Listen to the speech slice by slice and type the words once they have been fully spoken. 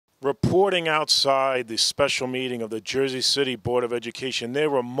Reporting outside the special meeting of the Jersey City Board of Education, there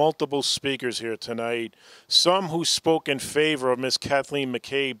were multiple speakers here tonight, some who spoke in favor of Ms. Kathleen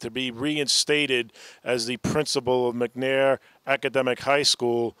McCabe to be reinstated as the principal of McNair Academic High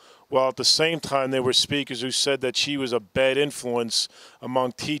School, while at the same time there were speakers who said that she was a bad influence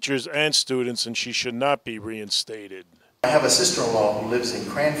among teachers and students and she should not be reinstated. I have a sister-in-law who lives in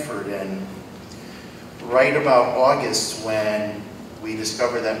Cranford, and right about August, when we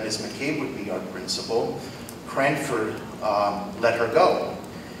discovered that Ms. McCabe would be our principal, Cranford let her go.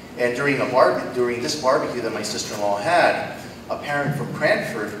 And during this barbecue that my sister-in-law had, a parent from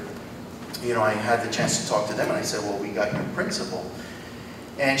Cranford, I had the chance to talk to them, and I said, well, we got your principal.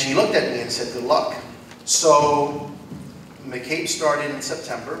 And she looked at me and said, good luck. So McCabe started in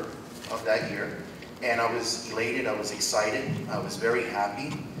September of that year, and I was elated, I was excited, I was very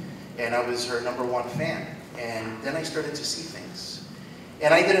happy, and I was her #1 fan. And then I started to see things.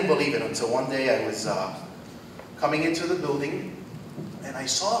 And I didn't believe it until one day I was coming into the building, and I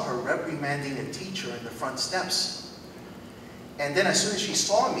saw her reprimanding a teacher in the front steps. And then as soon as she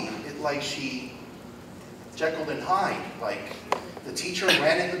saw me, like she Jekyll and Hyde, like the teacher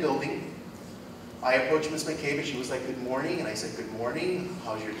ran in the building. I approached Ms. McCabe and she was like, good morning. And I said, good morning,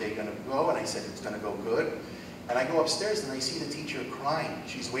 how's your day gonna go? And I said, it's gonna go good. And I go upstairs and I see the teacher crying.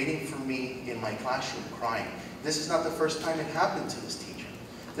 She's waiting for me in my classroom crying. This is not the first time it happened to this teacher.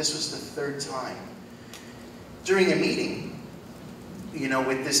 This was the 3rd time. During a meeting,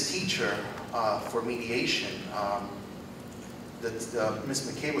 with this teacher for mediation, Ms.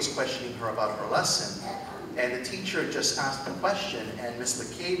 McCabe was questioning her about her lesson, and the teacher just asked a question, and Ms.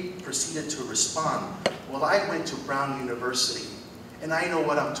 McCabe proceeded to respond, well, I went to Brown University, and I know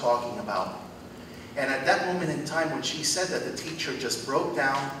what I'm talking about. And at that moment in time, when she said that, the teacher just broke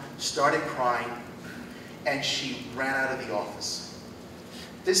down, started crying, and she ran out of the office.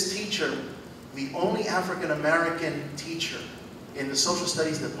 This teacher, the only African-American teacher in the social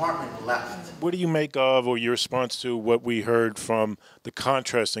studies department, left. What do you make of, or your response to what we heard from the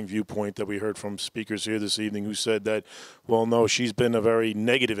contrasting viewpoint that we heard from speakers here this evening who said that, well, no, she's been a very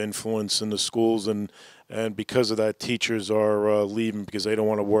negative influence in the schools, and because of that, teachers are leaving because they don't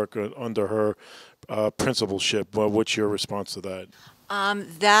want to work under her principalship. Well, what's your response to that?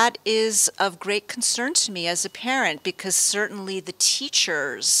 That is of great concern to me as a parent, because certainly the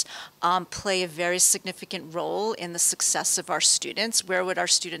teachers play a very significant role in the success of our students. Where would our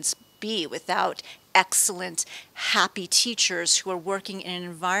students be without excellent, happy teachers who are working in an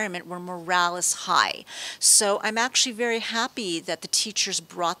environment where morale is high? So I'm actually very happy that the teachers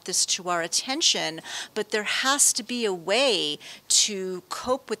brought this to our attention, but there has to be a way to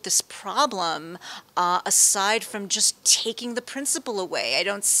cope with this problem aside from just taking the principal away. I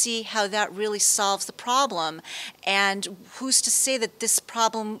don't see how that really solves the problem, and who's to say that this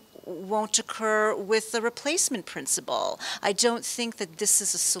problem won't occur with the replacement principal? I don't think that this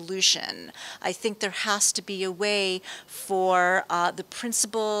is a solution. I think there has to be a way for the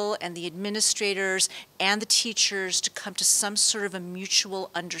principal and the administrators and the teachers to come to some sort of a mutual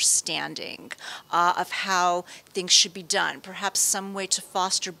understanding of how things should be done, perhaps some way to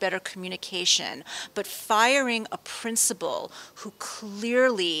foster better communication. But firing a principal who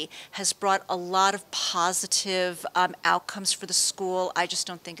clearly has brought a lot of positive outcomes for the school, I just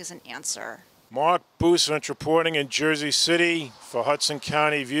don't think is an answer. Mark Busevich reporting in Jersey City for Hudson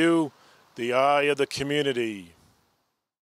County View, the eye of the community.